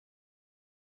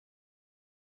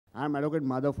I am Advocate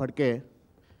Madhav Phadke.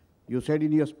 You said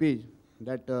in your speech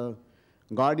that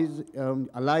Allah is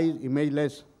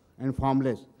imageless and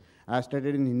formless, as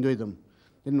stated in Hinduism.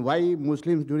 Then why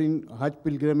Muslims during Hajj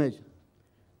pilgrimage,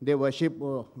 they worship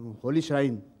holy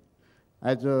shrine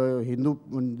as Hindu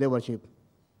they worship?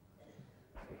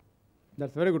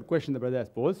 That's a very good question the brother has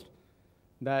posed,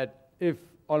 that if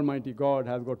Almighty God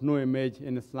has got no image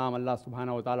in Islam, Allah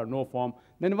subhanahu wa ta'ala, no form,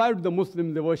 then why do the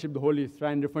Muslims, they worship the holy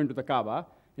shrine referring to the Kaaba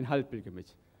in Hajj pilgrimage?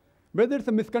 Whether it's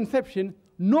a misconception,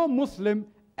 no Muslim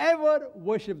ever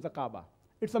worships the Kaaba.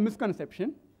 It's a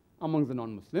misconception amongst the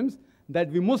non-Muslims that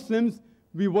we Muslims,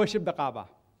 we worship the Kaaba.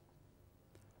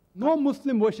 No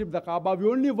Muslim worship the Kaaba, we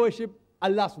only worship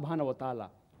Allah subhanahu wa ta'ala,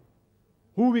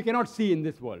 who we cannot see in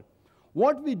this world.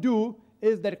 What we do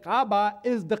is that Kaaba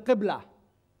is the Qibla.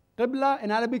 Qibla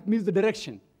in Arabic means the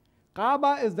direction.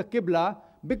 Kaaba is the Qibla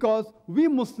because we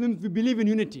Muslims, we believe in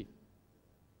unity.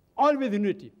 Always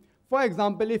unity. For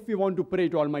example, if we want to pray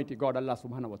to Almighty God, Allah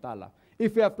subhanahu wa ta'ala,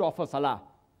 if we have to offer salah,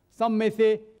 some may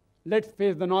say, let's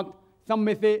face the north, some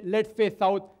may say, let's face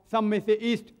south, some may say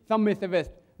east, some may say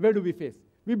west. Where do we face?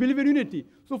 We believe in unity.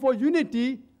 So for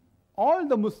unity, all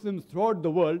the Muslims throughout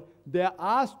the world, they are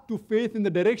asked to face in the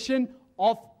direction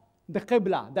of the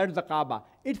Qibla, that is the Kaaba.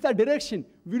 It's a direction.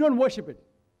 We don't worship it.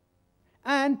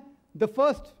 And the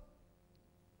first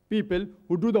people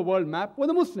who drew the world map were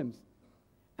the Muslims.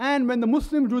 And when the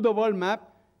Muslims drew the world map,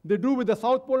 they drew with the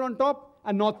South Pole on top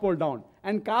and North Pole down.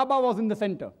 And Kaaba was in the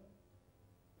center.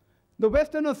 The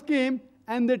Westerners came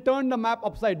and they turned the map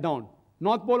upside down.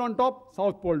 North Pole on top,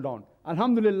 South Pole down.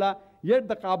 Alhamdulillah, yet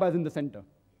the Kaaba is in the center.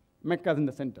 Mecca is in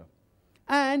the center.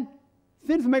 And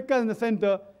since Mecca is in the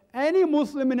center, any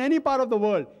Muslim in any part of the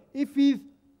world, if he's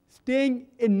staying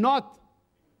in north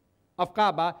of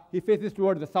Kaaba, he faces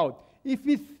towards the south. If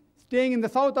he's staying in the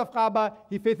south of Kaaba,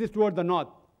 he faces towards the north.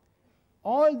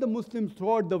 All the Muslims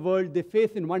throughout the world, they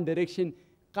face in one direction.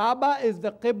 Kaaba is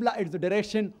the Qibla, it's the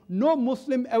direction. No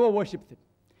Muslim ever worships it.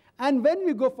 And when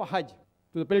we go for Hajj,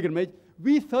 to the pilgrimage,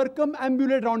 we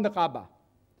circumambulate around the Kaaba.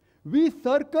 We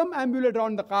circumambulate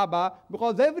around the Kaaba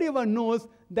because everyone knows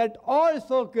that all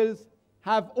circles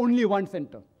have only one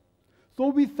center. So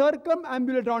we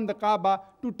circumambulate around the Kaaba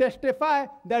to testify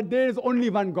that there is only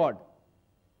one God,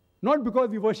 not because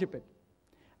we worship it.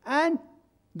 And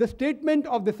the statement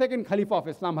of the second Khalifa of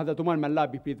Islam, Hazrat Umar, may Allah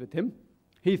be pleased with him,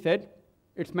 he said,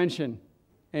 it's mentioned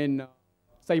in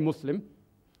Sahih Muslim,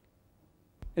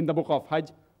 in the book of Hajj,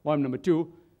 volume number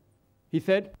 2, he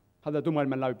said, Hazrat Umar,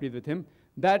 may Allah be pleased with him,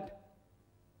 that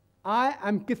I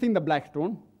am kissing the black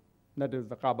stone, that is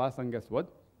the Kaaba, Sangyas word,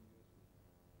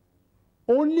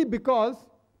 only because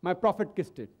my Prophet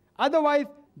kissed it. Otherwise,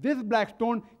 this black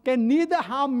stone can neither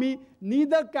harm me,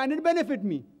 neither can it benefit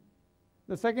me.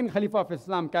 The second Khalifa of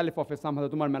Islam, Caliph of Islam,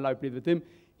 Hazrat Umar, may Allah be pleased with him,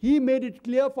 he made it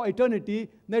clear for eternity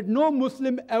that no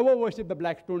Muslim ever worship the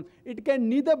black stone. It can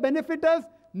neither benefit us,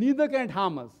 neither can it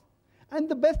harm us. And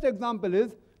the best example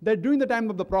is that during the time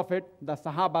of the Prophet, the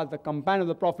Sahabas, the companions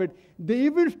of the Prophet, they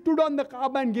even stood on the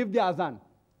Kaaba and gave the azan.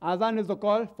 Azan is the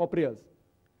call for prayers.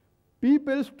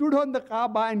 People stood on the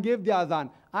Kaaba and gave the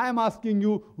azan. I am asking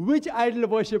you, which idol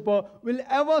worshipper will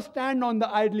ever stand on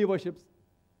the idol he worships?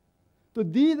 So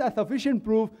these are sufficient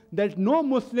proof that no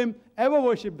Muslim ever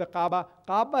worship the Kaaba.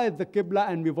 Kaaba is the Qibla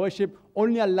and we worship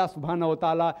only Allah subhanahu wa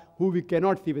ta'ala, who we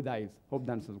cannot see with eyes. Hope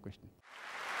that answers the question.